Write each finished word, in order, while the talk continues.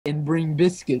and bring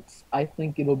biscuits, I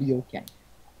think it'll be okay.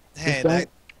 Hey, Just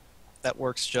that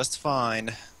works just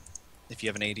fine if you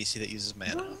have an ADC that uses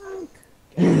mana.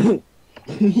 don't-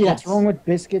 Yes. What's wrong with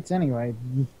biscuits anyway?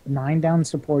 9 down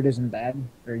support isn't bad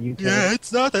for you. Yeah,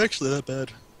 it's not actually that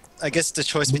bad. I guess the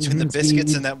choice between the Movement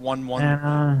biscuits speed, and that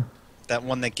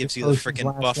one that gives you the potions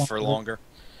freaking last buff for longer.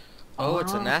 longer. Oh,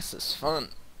 it's a Nasus fun.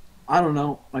 I don't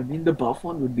know. I mean, the buff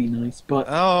one would be nice, but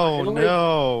Oh I feel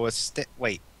no!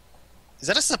 Wait, is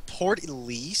that a support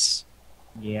Elise?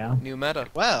 Yeah. New meta.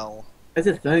 Well, that's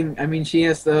a thing. I mean, she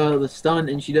has the stun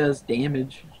and she does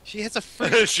damage. she has a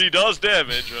freaking She does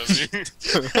damage. I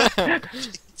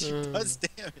mean, she does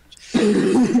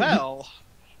damage. Well,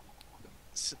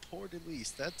 support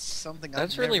Elise. That's something.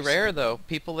 That's I've really never rare, seen. though.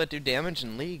 People that do damage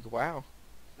in League. Wow.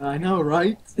 I know,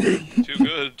 right? too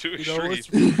good, too You know,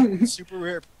 extreme. it's super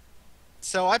rare.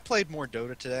 So I played more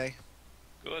Dota today.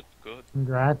 Good, good.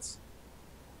 Congrats.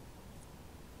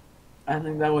 I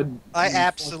think that would. I be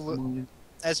absolutely-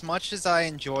 As much as I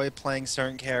enjoy playing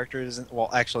certain characters, well,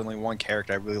 actually only one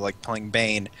character I really like playing,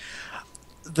 Bane.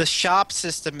 The shop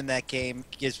system in that game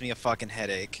gives me a fucking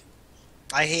headache.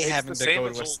 I hate It's having the to same go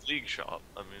as to a old League shop.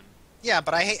 I mean, yeah,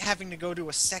 but I hate having to go to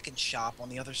a second shop on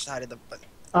the other side of the.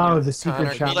 Oh, Yeah. the secret Connor,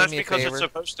 well, shop. do that's me a because favor? it's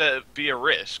supposed to be a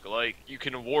risk. Like you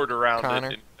can ward around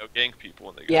Connor? it and gank people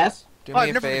when they go. Yes. Do Oh, I've me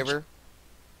a never been- favor.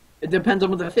 It depends on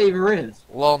what the favor is.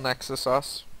 LoL Nexus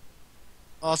us.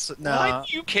 Also, Why nah.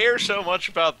 do you care so much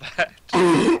about that?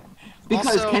 Because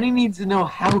Also- Kenny needs to know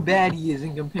how bad he is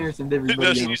in comparison to He everybody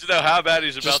doesn't need else. to know how bad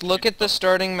he's about. Just to look be. at the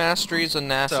starting masteries of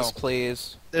Nasus, So,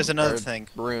 please. There's another Or thing.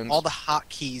 Runes. All the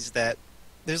hotkeys that.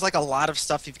 There's like a lot of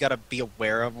stuff you've got to be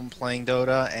aware of when playing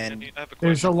Dota, and I have a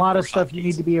There's a question lot for of stuff you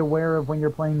need to be aware of when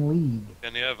you're playing League.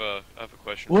 Kenny, I have a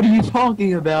question. What are you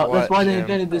talking about? What, That's why they Jim?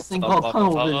 invented this thing called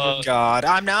tunnel vision. God,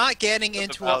 I'm not getting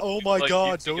into a. About, Oh my like,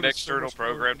 God, using an Dota's external so much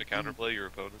program to more- counterplay your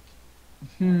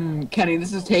opponent. Kenny,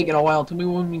 this is taking a while. Tell me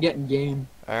when we get in game.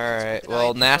 Alright, Did well,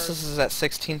 I Nasus is at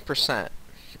 16%.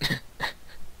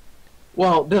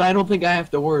 Well, then I don't think I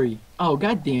have to worry. Oh,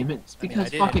 god damn it. It's I mean, because I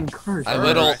didn't- fucking curse. I Sure.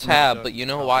 would Right. alt tab, No, but you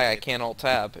know no, why I it- can't alt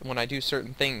tab. When I do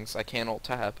certain things, I can't alt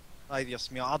tab. Ay, Dios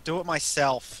mío, I'll do it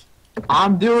myself.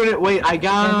 I'm doing it. Wait, I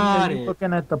got Kenny, are you it.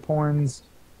 looking at the porns.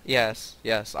 Yes,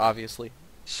 obviously.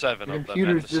 7 Your of them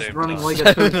computer's at the just same running time. like a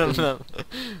No, turd. no.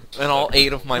 And all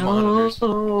 8 of my monitors.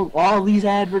 Oh, all these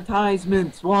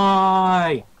advertisements.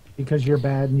 Why? Because you're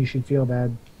bad and you should feel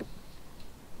bad.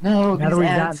 No, Now that these we've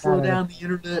ads slow gotten that down the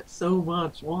internet so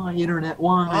much. Why, internet?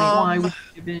 Why would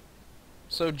you be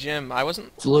So, Jim, I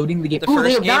wasn't... it's loading the game? The Ooh,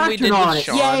 they first have game we did Nocturne on with it.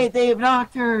 Sean- Yay, they have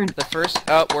Nocturne. The first...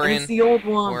 Oh, we're And in. it's the old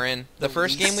one. We're in. The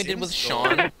first game we did with Least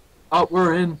Sean... Oh,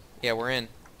 we're in. Yeah, we're in.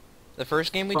 The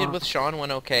first game we did Fuck. with Sean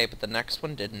went okay, but the next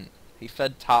one didn't. He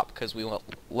fed top because we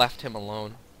left him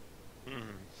alone.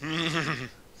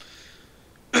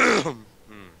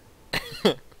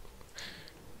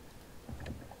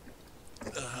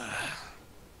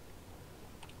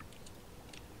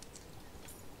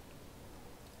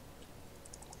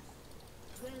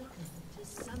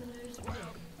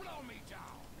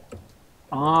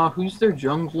 Who's their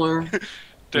jungler?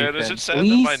 Dan, is Okay. it sad that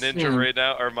my Please, ninja man. right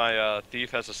now, or my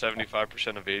thief has a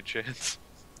 75% evade chance?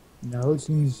 No, it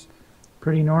seems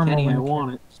pretty normal Kenny, when I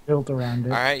want it. it's built around it.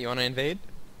 Alright, you want to invade?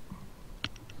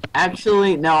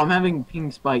 Actually, no, I'm having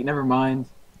ping spike. Never mind.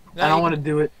 No, I don't you want to can-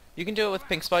 do it. You can do it with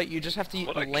Pink Spite, you just have to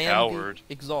What a land coward.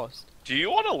 the exhaust. Do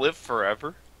you want to live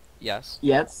forever? Yes.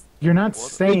 Yes. You're not What? The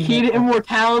saying key to it.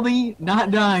 immortality, not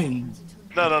dying.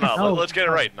 No. No. Let's get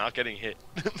it right. Not getting hit.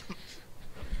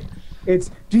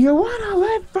 It's, do you want to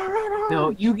live forever? No,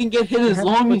 you can get hit as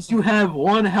long as you have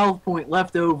 1 health point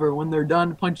left over when they're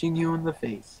done punching you in the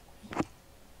face.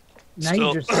 Now Still-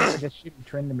 you just sound like a shitty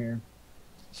Trendemir.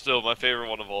 Still, my favorite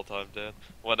one of all time, Dan.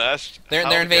 When asked, They're how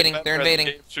to get invading, better they're at the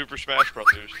invading. game Super Smash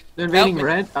Brothers. They're invading me.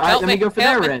 red. Alright, Help then we me. go for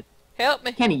Help their me. red. Help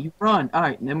me! Kenny, you run.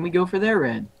 Alright, then we go for their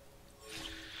red.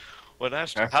 When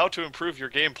asked how to improve your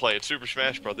gameplay at Super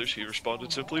Smash Brothers, he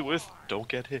responded simply with, "Don't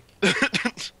get hit."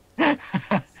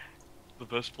 The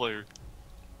best player.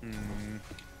 Hmm.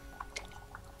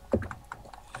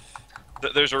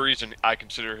 There's a reason I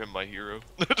consider him my hero.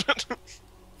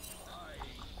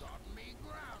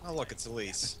 Oh look, it's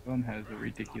Elise. One has a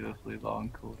ridiculously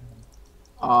long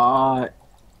cooldown.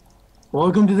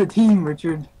 Welcome to the team,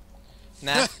 Richard.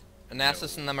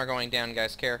 Nasus and them are going down,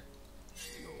 guys. Care.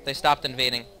 They stopped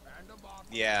invading.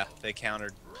 Yeah, they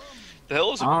countered. The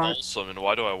hell is a Alright. balsam, and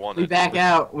why do I want We it? back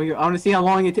out. I want to see how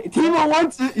long it takes. Timo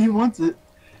wants it. He wants it.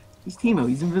 He's Timo.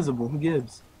 He's invisible. Who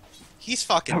gives? He's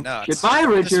fucking nuts. Goodbye,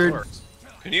 This Richard. works.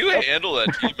 Can you handle that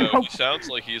Timo? He sounds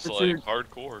like he's like Richard.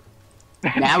 hardcore.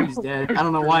 Now he's dead. I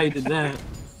don't know why he did that.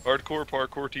 Hardcore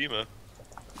parkour Timo.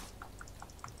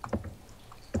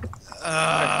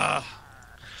 Uh,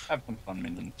 Have some fun,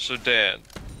 minions. So Dan,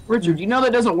 Richard, you know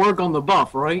that doesn't work on the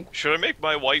buff, right? should I make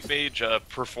my white mage a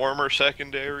performer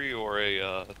secondary or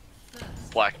a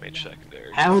black mage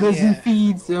secondary? How does Yeah. he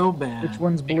feed so bad? Which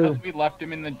one's blue? Because we left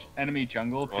him in the enemy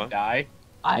jungle to What? die.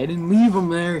 I didn't leave him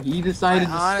there. He decided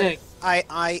to stick.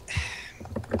 I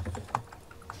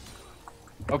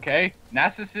Okay,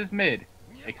 Nasus is mid.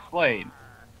 Explain.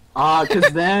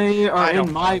 Because they are I don't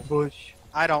in my know. bush.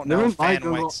 don't They're know. in my Fan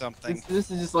jungle. went something.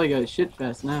 This is just like a shit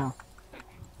fest now.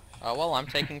 Oh well, I'm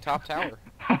taking top tower.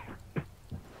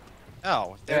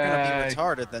 Oh, if they're gonna Yay. be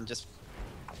retarded, then just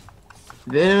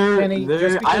Kenny,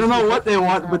 just I don't because know you what they put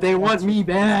want, me but they out, want that's me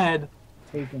bad.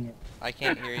 Taking it. I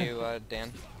can't hear you,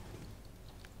 Dan.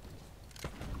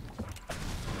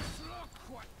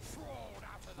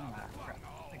 Ah, crap.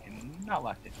 I cannot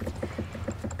left it.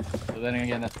 So then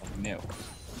again, that's something new.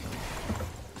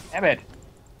 Damn it!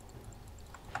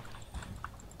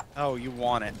 oh, you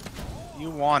want it. You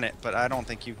want it, but I don't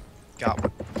think you got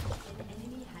one.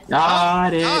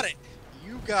 Got it. Got it.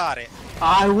 You got it.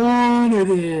 I wanted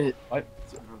it.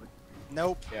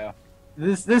 Nope. Yeah.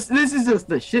 This is just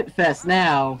the shit fest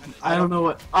now. I don't know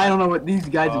what these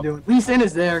guys are doing. Lee Sin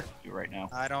is there. Do right now.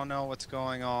 I don't know what's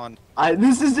going on.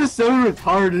 This is just so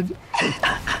retarded.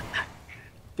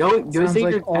 go Sounds take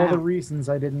like your all the time. reasons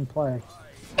I didn't play.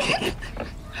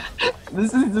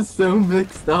 This is just so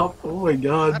mixed up. Oh my I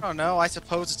god. don't know. I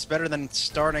suppose it's better than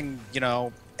starting,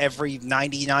 every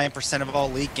 99% of all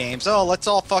league games. Oh, let's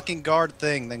all fucking guard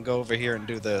thing, then go over here and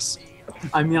do this.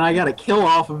 I mean, I got a kill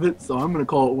off of it, so I'm gonna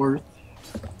call it worth.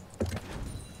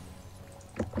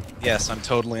 Yes, I'm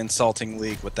totally insulting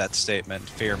League with that statement.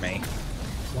 Fear me.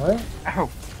 What? Ow!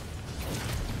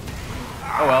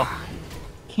 Oh well.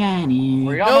 Kenny.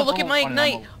 We're No, almost look at my level 1 and I'm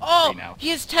ignite! level Oh, 3 now. he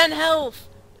has 10 health!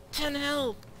 10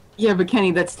 health! Yeah, but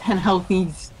Kenny, that's 10 health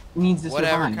needs to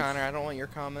Whatever, survive. Connor, I don't want your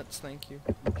comments, thank you.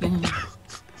 Kenny.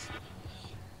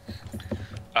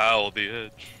 Ow, the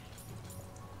edge.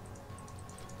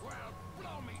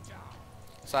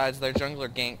 Besides, their jungler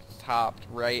ganked topped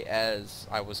right as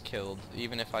I was killed,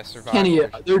 even if I survived. Kenny,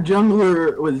 there's- their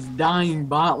jungler was dying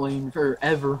bot lane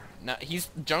forever. No,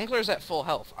 jungler's at full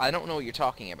health. I don't know what you're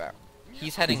talking about.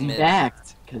 He's Cause heading he mid.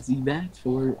 backed. Cause he backed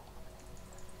for it.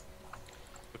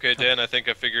 Okay, Dan, I think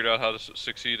I figured out how to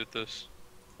succeed at this.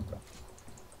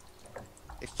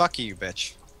 Hey, fuck you,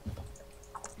 bitch.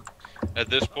 At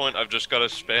this point, I've just got to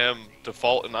spam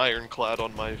default and ironclad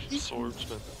on my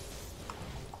swordsman.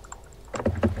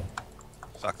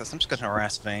 Fuck this. I'm just gonna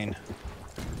harass Vayne.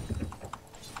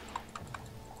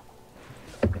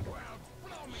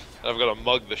 I've got to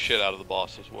mug the shit out of the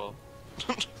boss as well.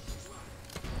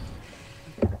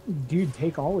 Dude,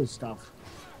 take all his stuff.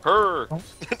 Her! Oh.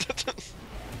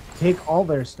 Take all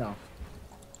their stuff.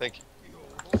 Thank you.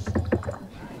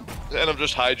 And I'm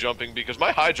just high jumping because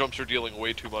my high jumps are dealing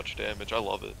way too much damage. I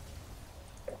love it.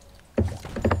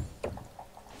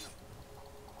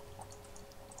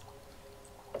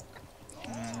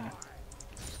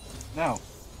 No.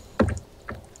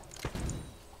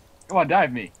 Come on,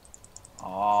 dive me.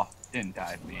 Aw, didn't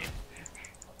dive me.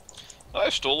 I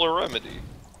stole a remedy.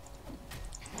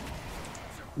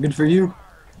 Good for you.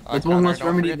 That's one Connor, less don't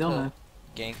remedy forget don't to have.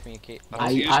 gank me, Kate.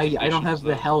 use I don't have conditions, the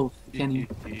though. health, Kenny.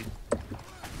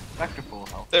 Back to full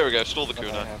health. There we go, stole the But I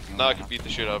Kuna. have no Now I can mana. beat the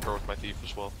shit out of her with my thief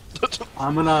as well.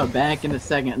 I'm gonna back in a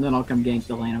second and then I'll come gank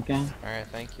the lane, okay? Alright,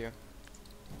 thank you.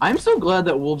 I'm so glad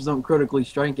that wolves don't critically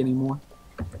strike anymore.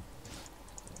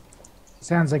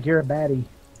 Sounds like you're a baddie.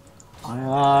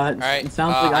 Alright, it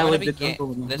sounds like I I'm gonna like be the jungle.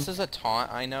 with This them. is a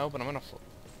taunt, I know, but I'm gonna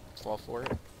fall for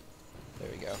it. There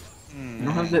we go. I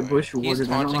don't have that bush He's warded.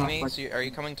 I don't know taunting how me, to so are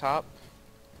you coming top?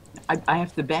 I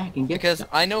have to back and get Because stuff.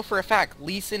 I know for a fact,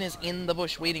 Lee Sin is in the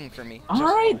bush waiting for me.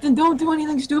 Alright, then don't do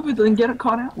anything stupid, then get it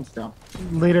caught out and stuff.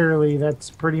 Literally, that's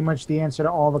pretty much the answer to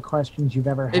all the questions you've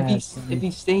ever had. If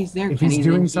he stays there, If Kenny, he's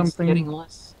then doing something- getting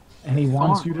less. and he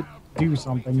wants farm. you to do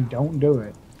something, don't do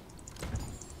it.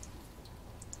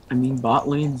 I mean, bot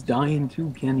lane's dying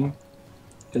too, Kenny.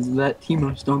 Because of that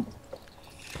Teemo stump.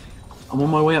 I'm on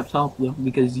my way up top, though,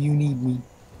 because you need me.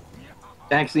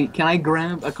 Actually, can I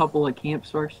grab a couple of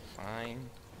camps first? Fine.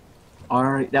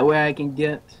 Alright, that way I can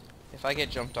get... If I get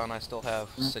jumped on, I still have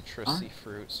Huh? citrusy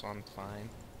fruit, so I'm fine.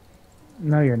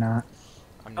 No, you're not.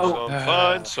 I'm Oh.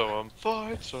 not. So I'm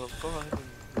fine, so I'm fine, so I'm fine.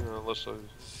 Unless I...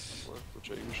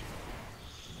 Which I usually...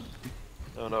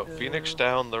 Oh no, Phoenix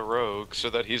down the rogue so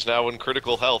that he's now in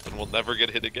critical health and will never get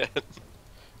hit again.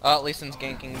 Lee Sin's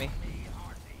ganking me.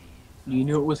 You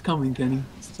knew it was coming, Kenny.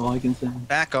 That's all I can say.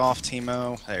 Back off,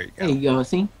 Timo. There you go. There you go,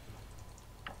 see?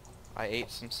 I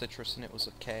ate some citrus and it was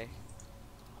okay.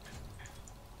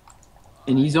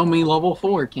 And he's only level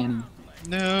 4, Kenny.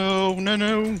 No, no,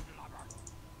 no.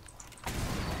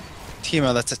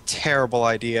 Timo, that's a terrible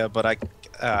idea, but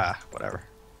whatever.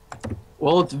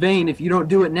 Well, it's Vayne. If you don't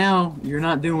do it now, you're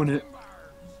not doing it.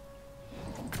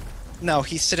 No,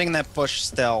 he's sitting in that bush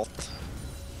stealth.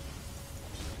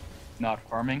 Not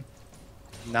farming.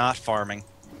 Not farming.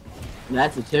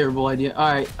 That's a terrible idea.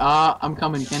 Alright, I'm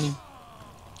coming, Kenny.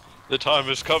 The time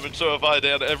is coming, so if I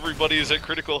did, everybody is at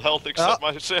critical health except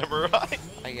my samurai.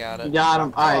 I got it. You got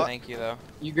him. Alright. Thank you, though.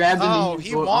 You grab the Oh, knees,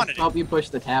 he I'll wanted help you push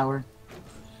the tower.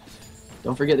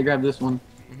 Don't forget to grab this one.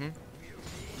 Mm-hmm.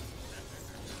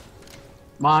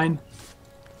 Mine.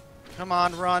 Come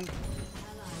on, run.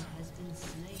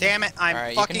 Damn it, I'm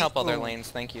Alright, you fucking... can help other Ooh. lanes.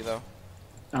 Thank you, though.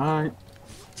 Alright.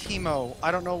 Timo,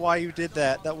 I don't know why you did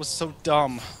that. That was so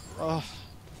dumb. Ugh.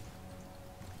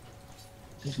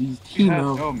 These You have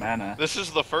Timo. no mana. This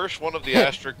is the first one of the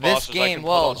asterisk This bosses I game, can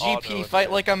well, put on GP, auto fight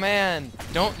and- like a man.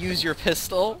 Don't use your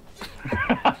pistol.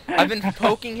 I've been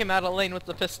poking him out of lane with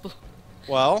the pistol.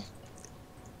 Well,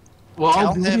 Well, Tell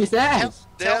I'll do him- his ass.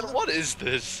 Dan, him- what is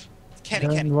this? Kenny,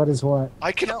 Then Kenny, what is what?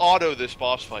 I can Tell- auto this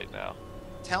boss fight now.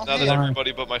 tell Now him. that Why?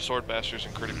 everybody but my swordmaster's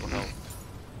in critical health.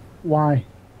 Why?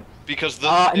 Because the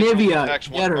it Nivea, attacks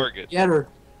one get her, target, get her.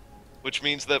 which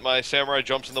means that my samurai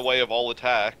jumps in the way of all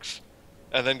attacks,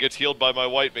 and then gets healed by my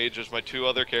white mage as my 2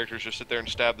 other characters just sit there and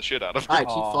stab the shit out of her.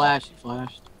 Alright, she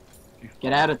flashed.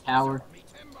 Get out of tower.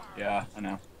 Yeah, I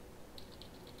know.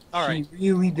 Alright.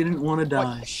 She really didn't want to What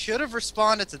die. you should have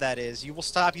responded to that is, you will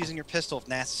stop using your pistol if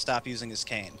Nasus stop using his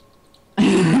cane.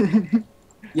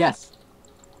 Yes.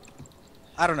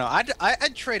 I don't know.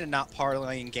 I'd trade a not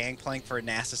parlaying Gangplank for a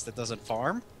Nasus that doesn't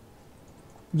farm.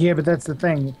 Yeah, but that's the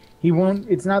thing. He won't.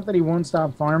 It's not that he won't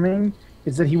stop farming.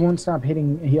 It's that he won't stop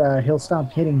hitting. He'll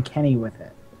stop hitting Kenny with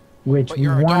it, which But we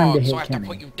you're a want him dog, to hit so I have to Kenny.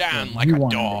 put you down Yeah, like you a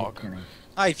want him to hit dog. Kenny.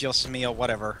 I feel Samio,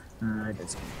 whatever.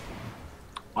 That's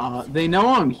They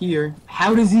know I'm here.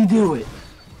 How does he do it?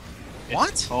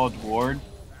 What? Called ward.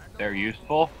 They're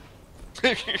useful.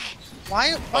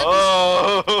 Why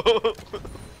Oh!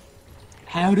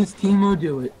 How does Timo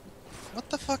do it? what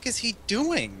the fuck is he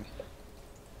doing?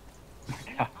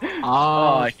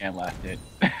 Oh, I can't last it.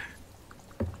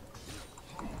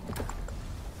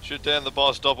 Shit, Dan, the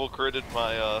boss double critted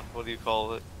my, what do you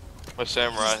call it? My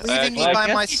samurai. He's leaving me Well, by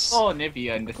I my guess you call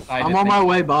Nivea and decide I'm to on my think-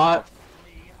 way, bot.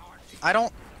 I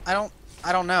don't know.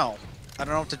 I don't know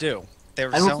what to do. They're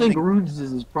I don't zoning. think Runes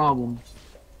is his problem.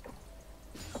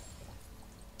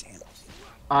 Damn.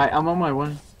 Alright, I'm on my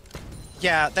way.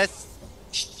 Yeah, that's.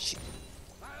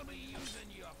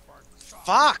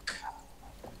 Fuck.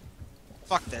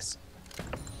 Fuck this.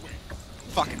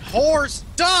 Fucking whores,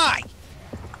 die!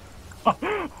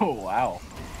 Oh wow.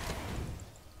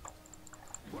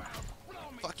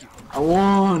 Fuck you. I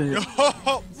want it.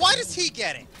 Why does he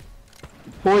get it?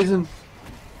 Poison.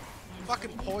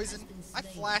 Fucking poison. I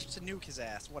flashed to nuke his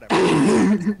ass.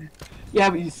 Whatever. Yeah,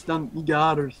 but you stunned. You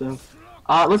got her, so.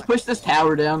 Let's push this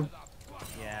tower down.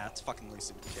 Yeah, it's fucking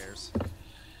Lisa. Who cares?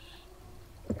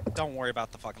 Don't worry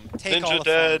about the fucking. Take all Ninja the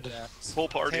dead. farm jacks. Full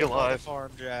party Take all the alive.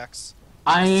 farm jacks.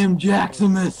 I am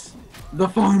Jaximus. The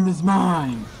farm is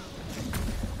mine.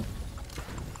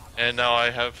 And now I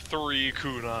have 3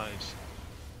 kunais.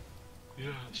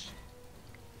 Yes.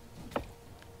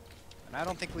 And I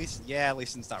don't think Leeson. Yeah,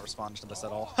 Leeson's not responding to this at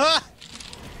all. Ha!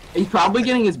 He's probably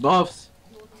getting his buffs.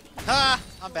 Ha!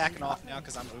 I'm backing off now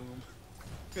because I'm boom.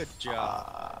 Good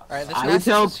job. Alright, this I would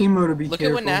tell Nasus is... Timo to be Look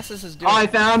careful. at what Nasus is doing. Oh, I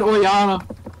found Oyana.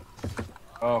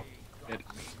 Oh.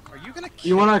 Are you gonna kill?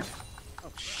 You wanna? Oh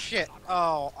shit.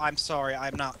 Oh, I'm sorry.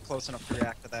 I'm not close enough to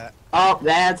react to that. Oh,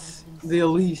 that's the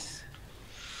Elise.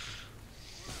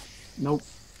 Nope.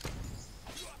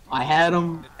 I had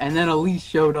him, and then Elise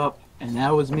showed up, and that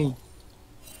was me.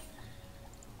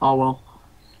 Oh well.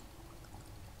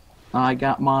 I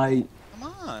got my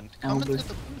Come on. Come Elder. into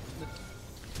the.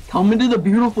 come into the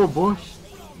beautiful bush.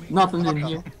 Nothing in Fuck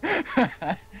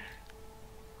here.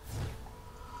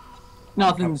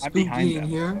 Nothing I'm behind spooky in them.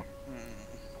 here.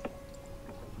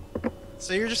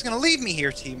 So you're just gonna leave me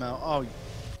here, Timo? Oh.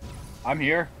 I'm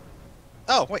here.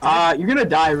 Oh wait. You're gonna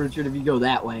die, Richard, if you go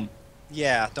that way.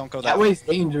 yeah. Don't go That that way. way's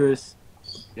dangerous.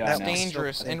 Yeah, That It's no. was-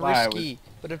 dangerous That's and why I was risky,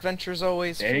 but adventure's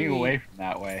always Staying free. away from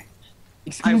that way.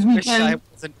 Excuse I me, wish Kenny. I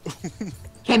wasn't.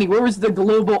 Kenny, where was the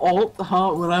global alt,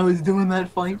 when I was doing that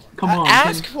fight? Come on,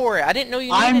 Ask Kenny. for it. I didn't know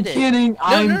you I'm needed it. kidding. No,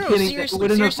 I'm no, no, kidding. It seriously,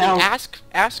 wouldn't have seriously, helped.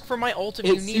 ask for my ult if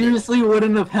It you need seriously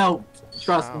wouldn't have helped.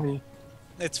 Trust Wow. me.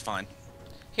 It's fine. it.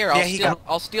 Here, Yeah, he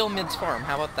I'll steal mid's farm.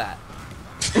 How about that?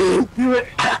 Do it.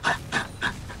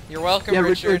 You're welcome, Yeah,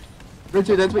 Richard.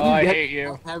 Richard, that's what Oh, you I get hate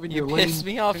you. for having You your lane. pissed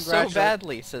me off so Congratulations.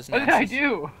 badly, says What did I Nasus.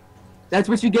 do? That's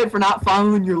what you get for not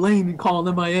following your lane and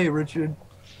calling MIA, Richard.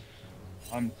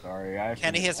 I'm sorry. I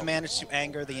Kenny has managed to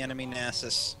anger the enemy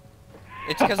Nasus.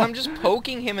 It's because I'm just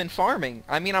poking him and farming.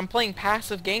 I mean, I'm playing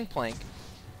passive Gangplank,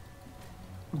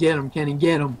 Get him, Kenny,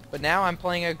 get him. but now I'm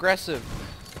playing aggressive.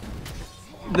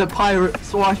 The pirate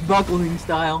swashbuckling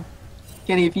style.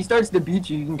 Kenny, if he starts to beat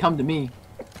you, you can come to me.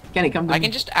 Kenny, come to I me.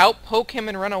 can just out-poke him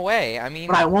and run away. I mean...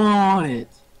 But I want it.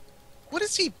 What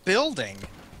is he building?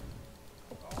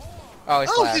 Oh, he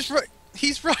Oh, flashed.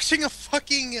 he's rushing a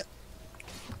fucking...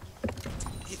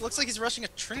 It looks like he's rushing a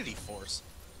Trinity Force.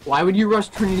 Why would you rush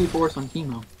Trinity Force on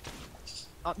Teemo?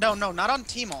 No, not on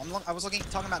Teemo. I was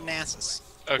talking about Nasus.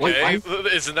 Okay,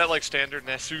 isn't that like standard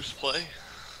Nasus play?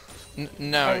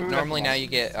 No, normally now you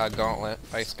get Gauntlet,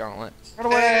 Ice Gauntlet, Run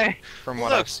away! from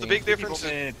what Look, I've seen. the big difference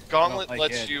is Gauntlet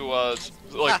lets you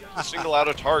like single out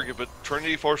a target, but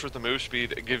Trinity Force with the move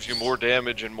speed it gives you more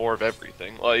damage and more of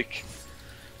everything. Like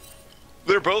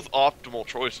they're both optimal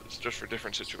choices, just for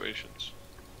different situations.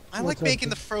 I like making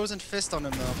the frozen fist on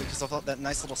him though because of that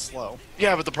nice little slow.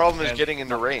 Yeah, but the problem is getting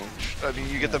into range. I mean,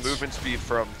 you get the movement speed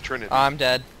from Trinity. I'm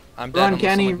dead. I'm dead. Run, unless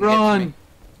Kenny, someone can get to run! me.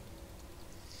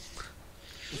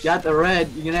 You got the red.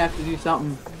 You're gonna have to do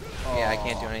something. Yeah, I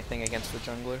can't do anything against the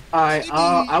jungler. Alright,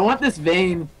 I want this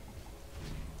Vayne.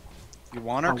 You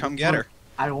want her? Come get her.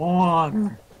 I want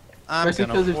her. I'm Especially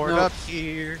gonna 'cause there's ward no- up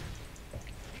here.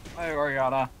 Hey,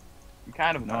 Oriana. You're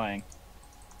kind of annoying.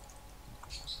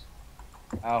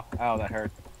 Ow, ow, that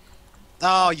hurt.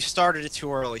 Oh, you started it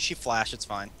too early. She flashed. It's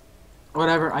fine.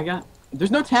 Whatever, I got...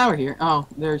 There's no tower here. Oh,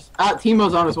 there's... Ah,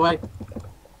 Teemo's on his way.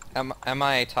 Am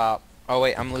I top? Oh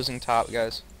wait, I'm losing top,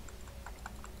 guys.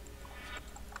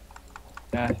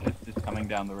 Yeah, it's just coming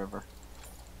down the river.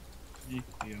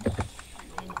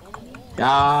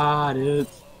 Got it.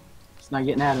 It's not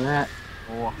getting out of that.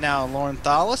 Oh, Now,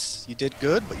 Lornthalas, you did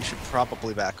good, but you should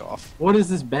probably back off. What is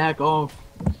this back off?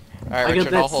 Alright, I got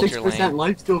Richard, I'll that hold your 6% lane.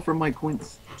 life steal from my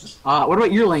quints. What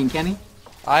about your lane, Kenny?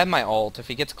 I have my ult. If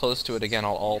he gets close to it again,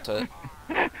 I'll ult it.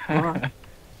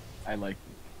 I like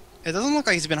It doesn't look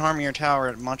like he's been harming your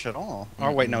tower much at all.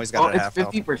 Oh wait, no, he's got Oh, it at it's half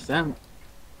health. 50%. I'm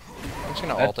just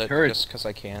gonna That ult it hurts. just because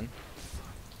I can.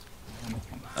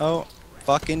 Oh,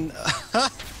 fucking...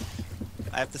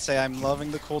 I have to say, I'm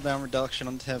loving the cooldown reduction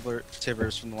on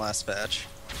Tibbers from the last patch.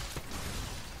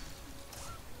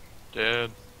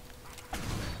 Dead.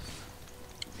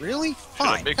 Really? Should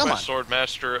I Fine, make come my on. sword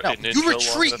master No, a ninja you long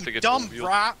retreat, enough to you get dumb the reveal?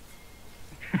 brah!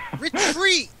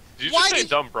 Retreat! Did you Why just say did-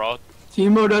 dumb broad?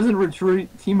 Teemo doesn't retreat.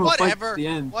 Teemo fights Whatever, at the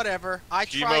end. whatever. I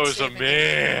tried Teemo is a saving him.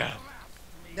 man.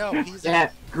 No, he's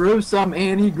Yeah, gruesome,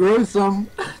 Annie, gruesome.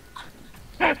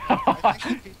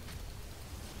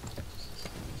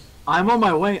 I'm on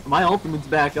my way. My ultimate's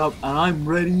back up, and I'm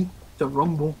ready to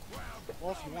rumble.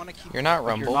 Well, if you want to keep You're not But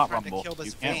Rumble. you're not trying to Rumble. kill this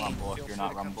You can't Vayne, Rumble feel if you're free not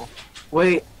to come. Rumble.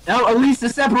 Wait, no, Elise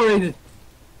separated.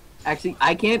 Actually,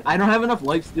 I can't. I don't have enough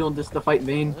lifesteal just to fight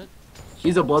Vayne.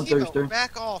 She's a bloodthirster. Timo,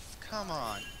 back off, come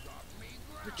on.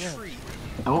 Retreat.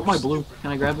 I want my blue.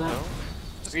 Can I grab that?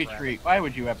 Just grab Retreat. Why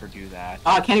would you ever do that?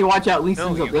 Kenny, watch out. Lee No,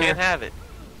 Sin's you up there. can't have it.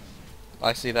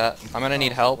 I see that. I'm gonna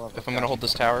need help if I'm gonna hold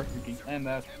this tower. You can land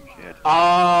that shit.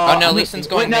 Oh, no, I'm Lee Sin's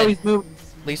wait, going no, mid. he's moving.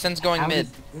 Lee Sin's going How mid.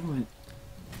 is he doing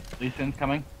it? Lee Sin's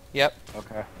coming? Yep.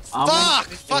 Okay. I'm Fuck! on-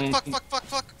 Fuck, and- fuck, fuck, fuck,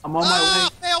 fuck! I'm on my Ah,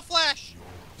 way. fail flash!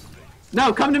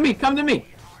 No, come to me. Come to me.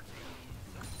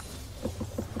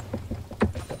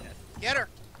 Get her!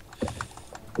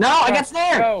 No, I got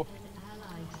snared. Go!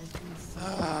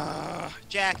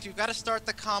 Jack, you gotta start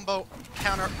the combo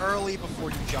counter early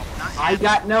before you jump. Not I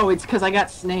got no. It's because I got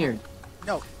snared.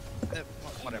 no.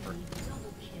 Whatever.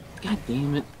 God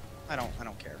damn it. I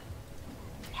don't care.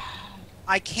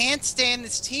 I can't stand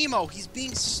this Teemo. He's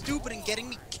being stupid and getting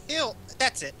me killed.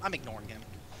 That's it. I'm ignoring him.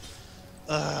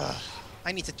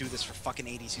 I need to do this for fucking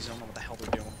 80s. You don't know what the hell they're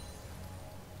doing.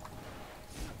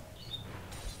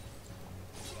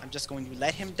 I'm just going to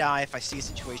let him die if I see a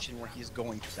situation where he's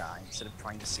going to die instead of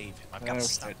trying to save him. I've got to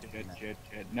stop doing that. Shit.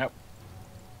 Nope.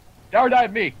 Tower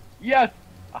died me! Yes!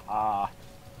 Haha.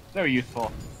 So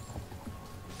useful.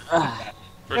 Ugh.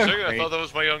 For a second, I Great. thought that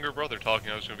was my younger brother talking.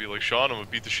 I was gonna be like, Sean, I'm gonna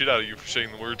beat the shit out of you for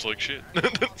saying the words like shit.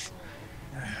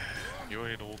 You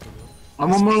ain't old enough.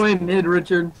 I'm on my way mid,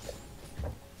 Richard.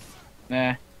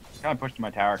 Nah. Kinda pushed to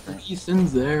my tower currently. Lee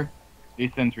Sin's there. Lee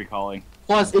Sin's recalling.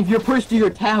 Plus, if you're pushed to your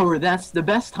tower, that's the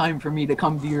best time for me to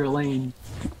come to your lane.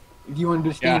 If you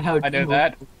understand Yeah, how I know Teemo-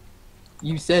 that.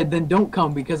 You said then don't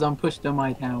come because I'm pushed to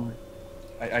my tower.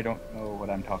 I don't know what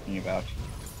I'm talking about.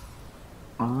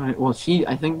 Alright, well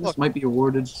I think this Look. might be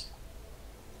awarded.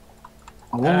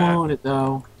 I want it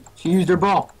though. She used her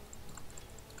ball.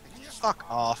 Fuck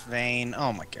off, Vayne.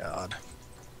 Oh my god.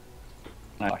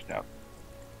 I washed out.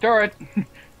 Turret!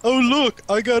 Oh look,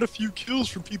 I got a few kills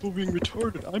from people being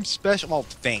retarded. I'm special. Well,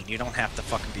 Vayne, you don't have to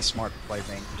fucking be smart to play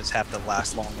Vayne. You just have to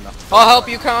last long enough to I'll help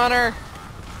you, Connor.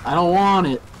 I don't want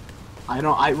it.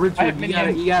 Richard, have you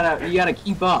minions. gotta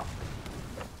keep up.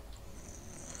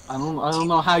 I don't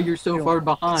know how you're so far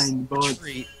behind, but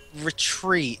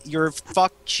Retreat.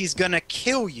 She's gonna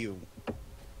kill you.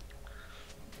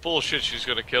 Bullshit, she's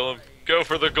gonna kill him. Go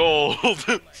for the gold.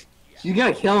 you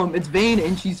gotta kill him. It's Vayne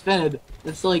and she's fed.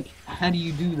 It's like, how do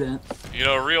you do that? You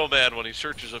know, a real man, when he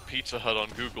searches a Pizza Hut on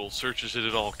Google, searches it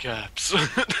in all caps.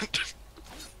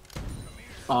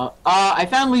 I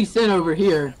found Lee Sin over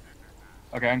here.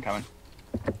 Okay, I'm coming.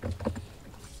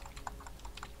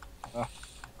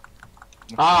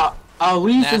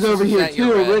 Lee Sin's over here at your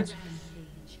too, red. Rich.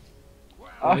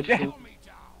 Oh, shit. Shit.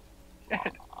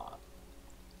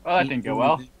 Well, that didn't go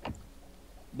well.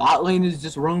 Bot lane is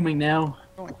just roaming now.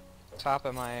 Top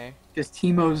MIA. Because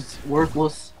Teemo's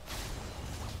worthless.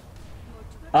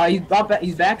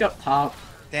 He's back up top.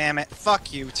 Damn it.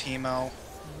 Fuck you, Teemo.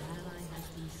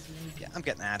 Yeah, I'm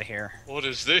getting out of here. What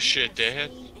is this shit,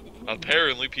 Dad?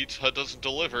 Apparently Pizza Hut doesn't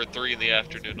deliver at 3 in the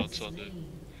afternoon on Sunday.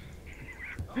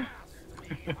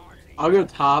 I'll go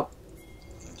top.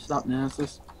 Stop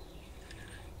Nasus.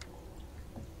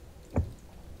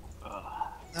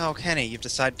 Oh, Kenny, you've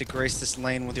decided to grace this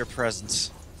lane with your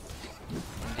presence.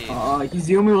 Indeed. He's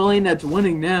the only lane that's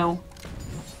winning now.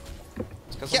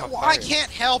 It's 'cause Yeah, I'm a well, I pirate.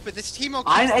 can't help it. This Teemo.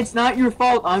 It's not your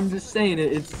fault. I'm just saying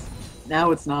it.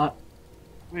 Now it's not.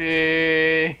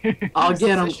 Whee. I'll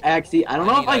get him, Axie. I don't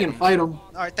know if I can fight him.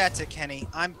 Alright, that's it, Kenny.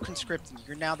 I'm conscripting you.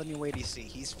 You're now the new ADC.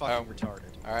 He's fucking retarded.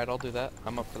 Alright, I'll do that.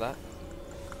 I'm up for that.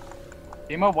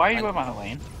 Timo, why are you in my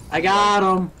lane? I got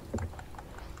him.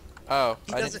 Oh,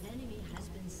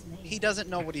 He doesn't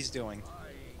know what he's doing.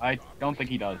 I don't think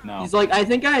he does, no. He's like, I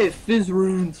think I have fizz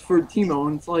runes for Teemo,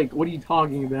 and it's like, what are you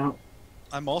talking about?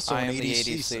 I'm also I an am the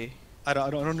ADC. ADC. I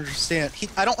don't understand.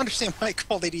 I don't understand why I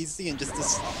called ADC and just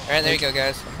this. Alright, there you go,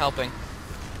 guys. I'm helping.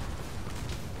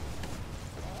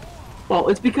 Well,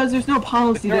 it's because there's no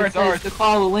policy that It's says ours. to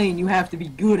call a lane, you have to be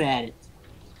good at it.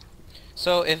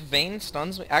 So if Vayne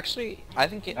stuns me, actually, I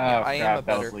think Oh, I am a crap, that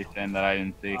better. was Lee Sin that I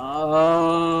didn't see.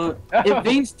 If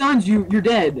Vayne stuns you, you're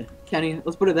dead, Kenny.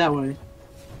 Let's put it that way.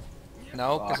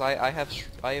 No, because I have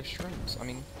shrooms. I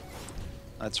mean,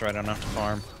 That's right. I don't have to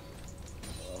farm.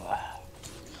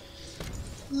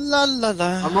 La la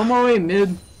la. I'm on my way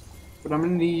mid, but I'm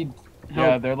gonna need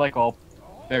help. Yeah,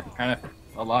 they're kind of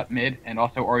a lot mid, and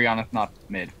also Oriana's not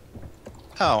mid.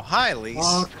 Oh, hi,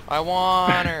 Lise. I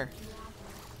want her.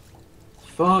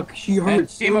 Fuck, she And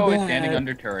hurts so Timo is bad. standing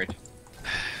under turret.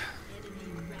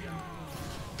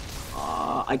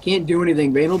 I can't do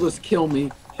anything. Vayne will just kill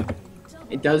me.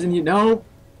 It doesn't, Nope,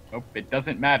 it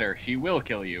doesn't matter. She will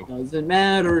kill you. Doesn't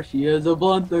matter. She is a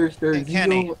bloodthirster. Hey,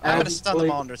 Kenny, Zero I'm gonna as stun them play.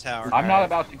 all under tower. I'm not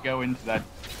about to go into that.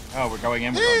 Oh, we're going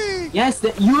in. We're going. Yes,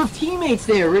 you have teammates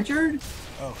there, Richard.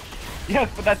 Yes,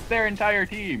 but that's their entire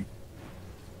team.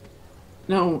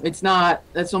 No, it's not.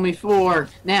 That's only 4.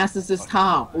 Nasus is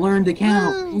top. Learn to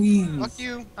count, please. Fuck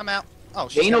you. I'm out. Oh,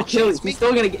 she's Vayne will gonna kill you. chase me. She's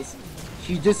still gonna get.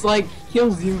 She just like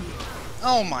kills you.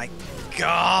 Oh my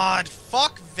god.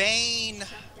 Fuck Vayne.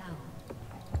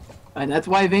 And that's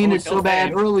why Vayne Oh, is so kill bad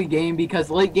Vayne. early game, because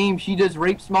late game she just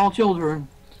rapes small children.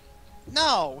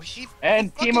 No, she.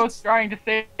 And fucking- Timo's trying to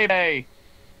save A.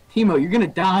 Timo, you're gonna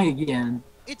die again.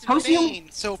 It's How's he- Vayne,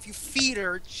 so if you feed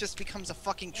her, it just becomes a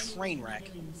fucking train wreck.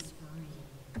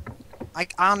 I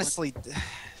honestly.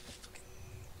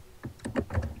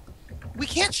 We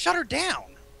can't shut her down.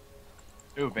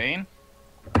 Ooh, Vayne.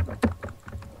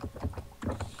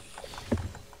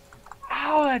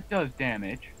 Ow, that does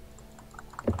damage.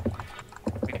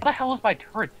 What the hell is my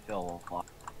turret still alive?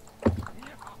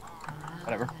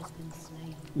 Whatever.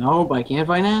 Nope, I can't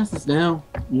find Nasus now.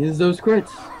 Use those crits.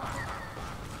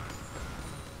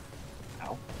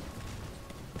 Ow.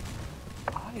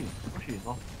 She's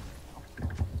off.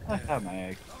 I have my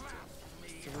egg.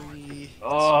 3.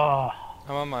 Oh.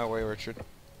 I'm on my way, Richard.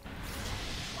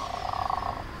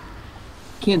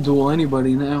 Can't duel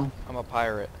anybody now. I'm a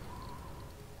pirate.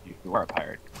 You are a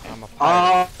pirate. I'm a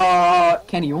pirate.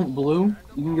 Kenny, you want blue?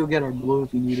 You can go get our blue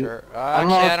if you need Sure. it. Actually,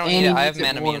 know if I don't need Annie it. I have needs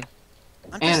it mana more. immune.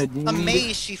 I'm Anna, just do you need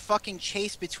amazed she fucking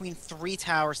chased between 3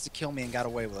 towers to kill me and got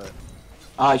away with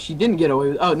it. She didn't get away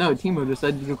with. Oh no, Timo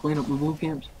decided to go clean up the blue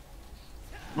camps.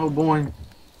 Oh boy.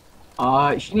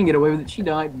 She didn't get away with it. She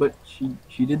died, but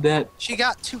she did that. She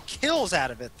got 2 kills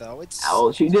out of it, though. It's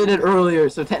Oh, she did it earlier,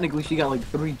 so technically she got like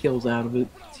 3 kills out of it.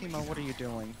 Timo, what are you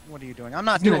doing? What are you doing? I'm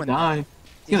not She's gonna doing die. that.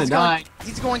 gonna die.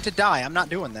 He's going to die. I'm not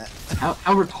doing that. How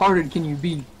retarded can you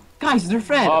be? Guys, they're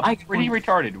fed. Pretty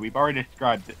retarded. We've already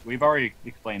described it. We've already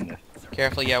explained this.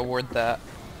 Careful, yeah, ward that.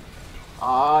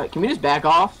 Can we just back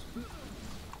off?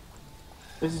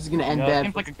 This is gonna end bad.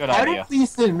 Seems like a good How idea. did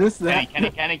Leeson miss that?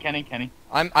 Kenny.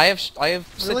 I have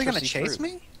Really gonna citrusy chase fruit.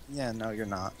 me? Yeah, no, you're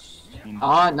not.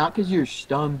 Not because you're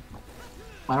stunned.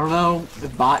 I don't know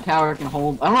if bot tower can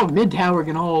hold. I don't know if mid tower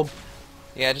can hold.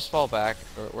 Yeah, just fall back.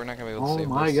 We're not gonna be able to Oh save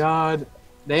my this. god.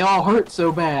 They all hurt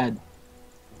so bad.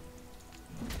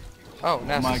 Oh, Oh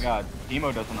Nessus. my god,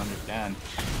 Demo doesn't understand.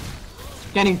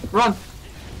 Kenny, run!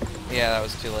 Yeah, that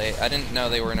was too late. I didn't know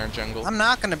they were in our jungle. I'm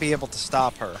not gonna be able to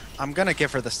stop her. I'm gonna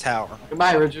give her this tower.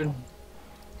 Goodbye, Richard.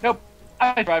 Nope,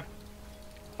 I survived.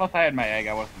 Plus I had my egg,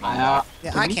 I wasn't going back.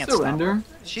 Yeah, Can I we can't stop surrender? her.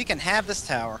 She can have this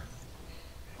tower.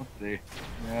 Let's see.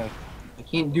 Yeah. I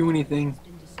can't do anything.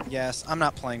 Yes, I'm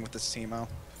not playing with this Teemo.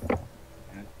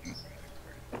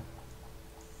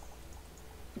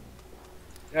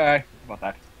 Yeah, about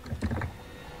that.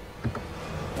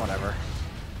 Whatever.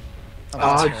 Oh,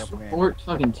 that's terrible, man. Support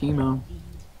fucking Teemo.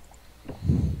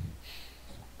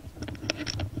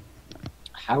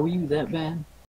 How are you that bad?